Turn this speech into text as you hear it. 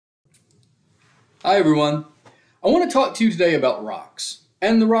Hi everyone. I want to talk to you today about rocks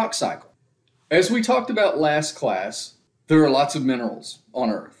and the rock cycle. As we talked about last class, there are lots of minerals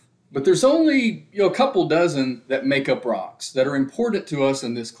on Earth, but there's only a couple dozen that make up rocks that are important to us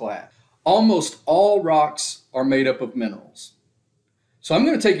in this class. Almost all rocks are made up of minerals. So I'm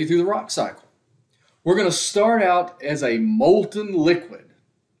going to take you through the rock cycle. We're going to start out as a molten liquid.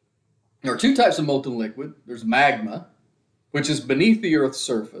 There are two types of molten liquid. There's magma, which is beneath the Earth's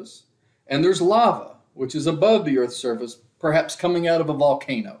surface, and there's lava, which is above the Earth's surface, perhaps coming out of a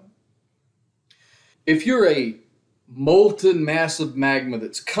volcano. If you're a molten mass of magma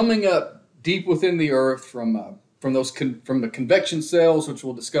that's coming up deep within the Earth from the convection cells, which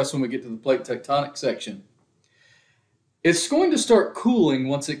we'll discuss when we get to the plate tectonic section, it's going to start cooling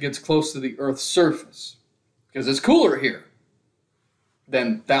once it gets close to the Earth's surface, because it's cooler here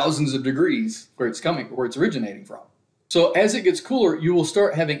than thousands of degrees where it's originating from. So as it gets cooler, you will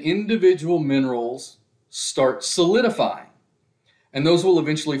start having individual minerals start solidifying, and those will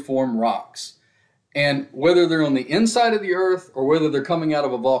eventually form rocks. And whether they're on the inside of the Earth or whether they're coming out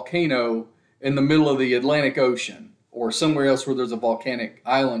of a volcano in the middle of the Atlantic Ocean or somewhere else where there's a volcanic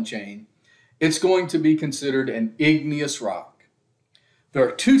island chain, it's going to be considered an igneous rock. There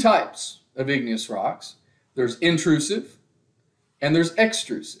are two types of igneous rocks. There's intrusive and there's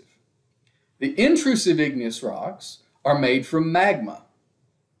extrusive. The intrusive igneous rocks are made from magma.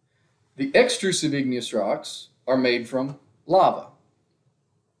 The extrusive igneous rocks are made from lava.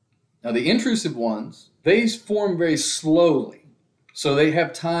 Now the intrusive ones, they form very slowly, so they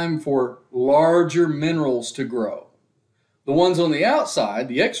have time for larger minerals to grow. The ones on the outside,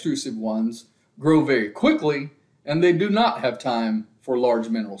 the extrusive ones, grow very quickly, and they do not have time for large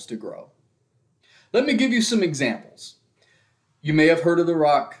minerals to grow. Let me give you some examples. You may have heard of the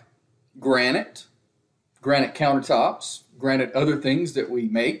rock granite, granite countertops, granite other things that we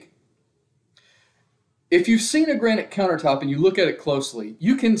make. If you've seen a granite countertop and you look at it closely,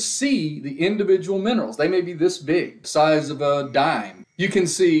 you can see the individual minerals. They may be this big, the size of a dime. You can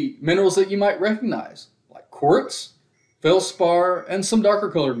see minerals that you might recognize, like quartz, feldspar, and some darker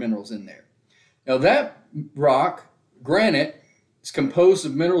colored minerals in there. Now that rock, granite, is composed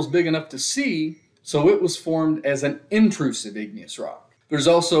of minerals big enough to see, so it was formed as an intrusive igneous rock. There's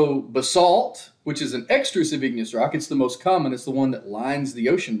also basalt, which is an extrusive igneous rock. It's the most common. It's the one that lines the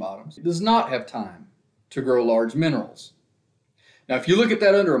ocean bottoms. It does not have time to grow large minerals. Now, if you look at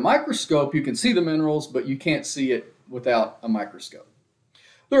that under a microscope, you can see the minerals, but you can't see it without a microscope.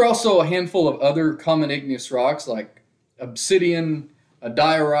 There are also a handful of other common igneous rocks like obsidian,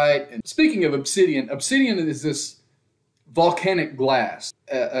 diorite. And speaking of obsidian, obsidian is this volcanic glass,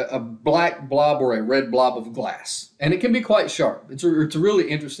 a black blob or a red blob of glass, and it can be quite sharp. It's a really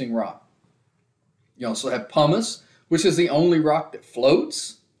interesting rock. You also have pumice, which is the only rock that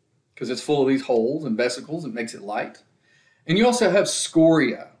floats because it's full of these holes and vesicles and makes it light. And you also have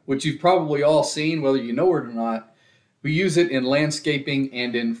scoria, which you've probably all seen, whether you know it or not. We use it in landscaping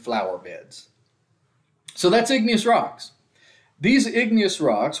and in flower beds. So that's igneous rocks. These igneous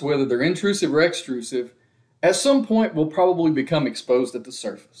rocks, whether they're intrusive or extrusive, at some point will probably become exposed at the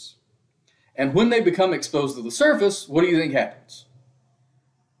surface. And when they become exposed to the surface, what do you think happens?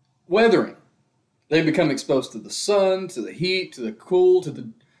 Weathering. They become exposed to the sun, to the heat, to the cool, to the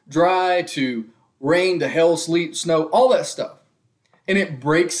dry, to rain, to hail, sleet, snow, all that stuff. And it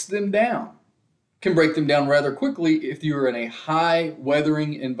breaks them down. It can break them down rather quickly if you're in a high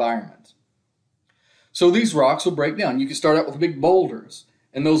weathering environment. So these rocks will break down. You can start out with big boulders,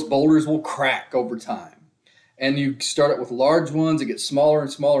 and those boulders will crack over time. And you start out with large ones, it gets smaller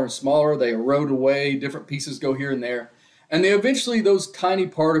and smaller and smaller, they erode away, different pieces go here and there. And they eventually, those tiny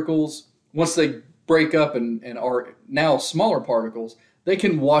particles, once they break up and are now smaller particles, they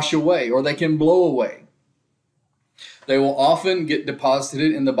can wash away or they can blow away. They will often get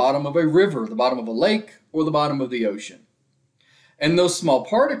deposited in the bottom of a river, the bottom of a lake, or the bottom of the ocean. And those small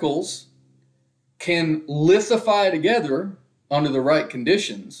particles can lithify together under the right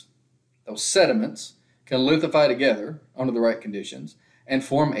conditions, those sediments, can lithify together under the right conditions and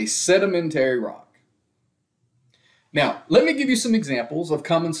form a sedimentary rock. Now, let me give you some examples of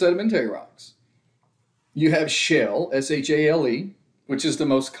common sedimentary rocks. You have shale, S-H-A-L-E, which is the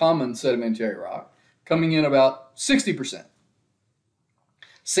most common sedimentary rock, coming in about 60%.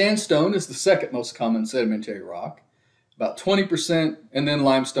 Sandstone is the second most common sedimentary rock, about 20%, and then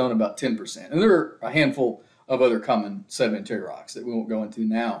limestone about 10%. And there are a handful of other common sedimentary rocks that we won't go into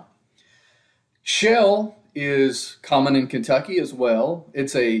now. Shale is common in Kentucky as well.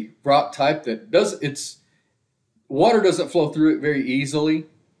 It's a rock type that water doesn't flow through it very easily,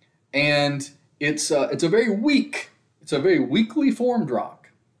 and it's a very weakly formed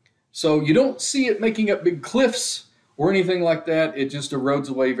rock. So you don't see it making up big cliffs or anything like that. It just erodes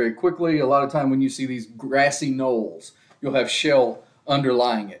away very quickly. A lot of time when you see these grassy knolls, you'll have shale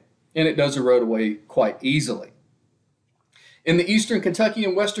underlying it, and it does erode away quite easily. In the eastern Kentucky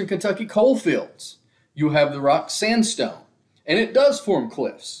and western Kentucky coal fields, you have the rock sandstone, and it does form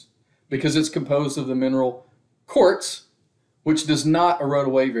cliffs because it's composed of the mineral quartz, which does not erode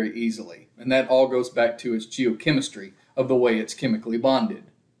away very easily. And that all goes back to its geochemistry of the way it's chemically bonded.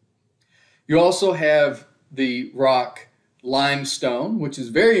 You also have the rock limestone, which is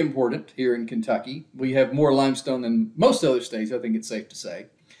very important here in Kentucky. We have more limestone than most other states, I think it's safe to say.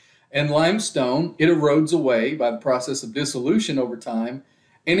 And limestone, it erodes away by the process of dissolution over time,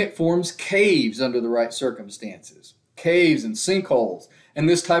 and it forms caves under the right circumstances. Caves and sinkholes. And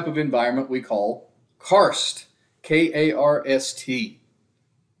this type of environment we call karst, K-A-R-S-T.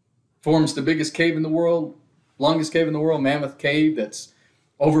 Forms the biggest cave in the world, longest cave in the world, Mammoth Cave, that's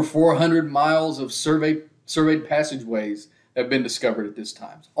over 400 miles of surveyed passageways have been discovered at this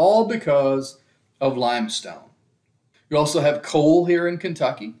time, all because of limestone. You also have coal here in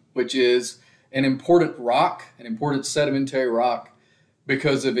Kentucky, which is an important rock, an important sedimentary rock,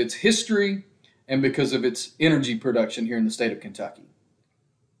 because of its history and because of its energy production here in the state of Kentucky.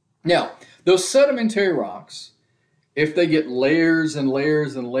 Now, those sedimentary rocks, if they get layers and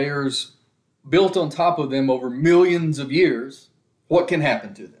layers and layers built on top of them over millions of years, what can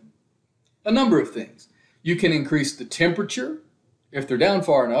happen to them? A number of things. You can increase the temperature if they're down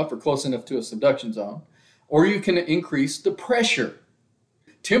far enough or close enough to a subduction zone, or you can increase the pressure.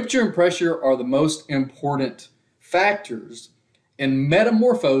 Temperature and pressure are the most important factors in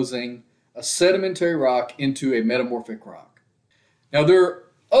metamorphosing a sedimentary rock into a metamorphic rock. Now, there are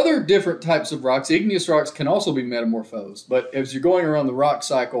other different types of rocks. Igneous rocks can also be metamorphosed, but as you're going around the rock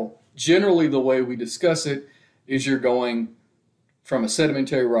cycle, generally the way we discuss it is you're going from a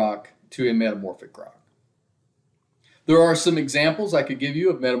sedimentary rock to a metamorphic rock. There are some examples I could give you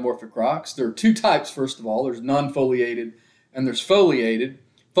of metamorphic rocks. There are two types, first of all. There's non-foliated and there's foliated.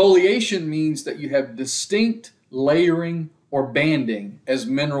 Foliation means that you have distinct layering or banding as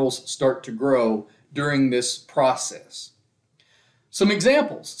minerals start to grow during this process. Some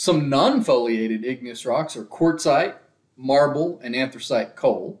examples. Some non-foliated igneous rocks are quartzite, marble, and anthracite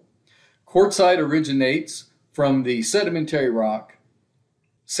coal. Quartzite originates from the sedimentary rock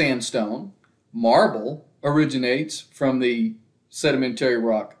sandstone. Marble originates from the sedimentary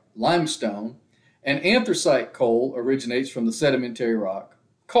rock limestone. And anthracite coal originates from the sedimentary rock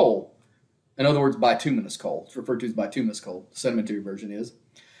coal. In other words, bituminous coal. It's referred to as bituminous coal. The sedimentary version is.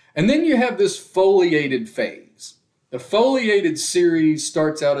 And then you have this foliated phase. The foliated series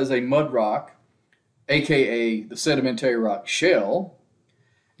starts out as a mud rock, aka the sedimentary rock shell,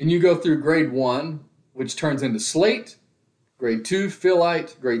 and you go through grade 1, which turns into slate, grade 2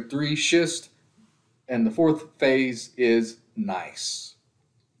 phyllite, grade 3 schist, and the fourth phase is gneiss.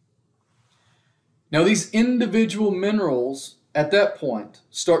 Now these individual minerals at that point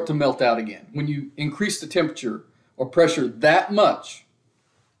start to melt out again. When you increase the temperature or pressure that much,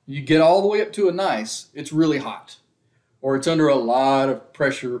 you get all the way up to a gneiss, it's really hot, or it's under a lot of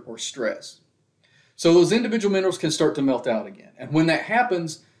pressure or stress. So those individual minerals can start to melt out again. And when that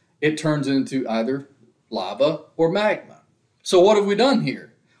happens, it turns into either lava or magma. So what have we done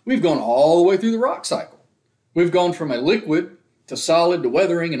here? We've gone all the way through the rock cycle. We've gone from a liquid to solid to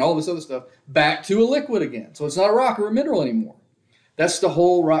weathering and all this other stuff back to a liquid again. So it's not a rock or a mineral anymore. That's the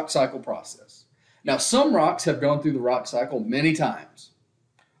whole rock cycle process. Now, some rocks have gone through the rock cycle many times.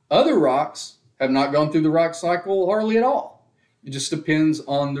 Other rocks have not gone through the rock cycle hardly at all. It just depends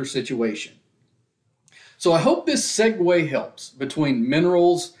on their situation. So I hope this segue helps between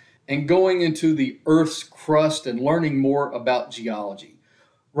minerals and going into the Earth's crust and learning more about geology.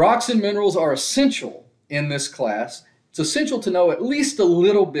 Rocks and minerals are essential in this class. It's essential to know at least a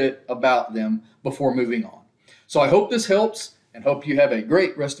little bit about them before moving on. So I hope this helps and hope you have a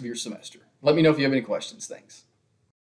great rest of your semester. Let me know if you have any questions. Thanks.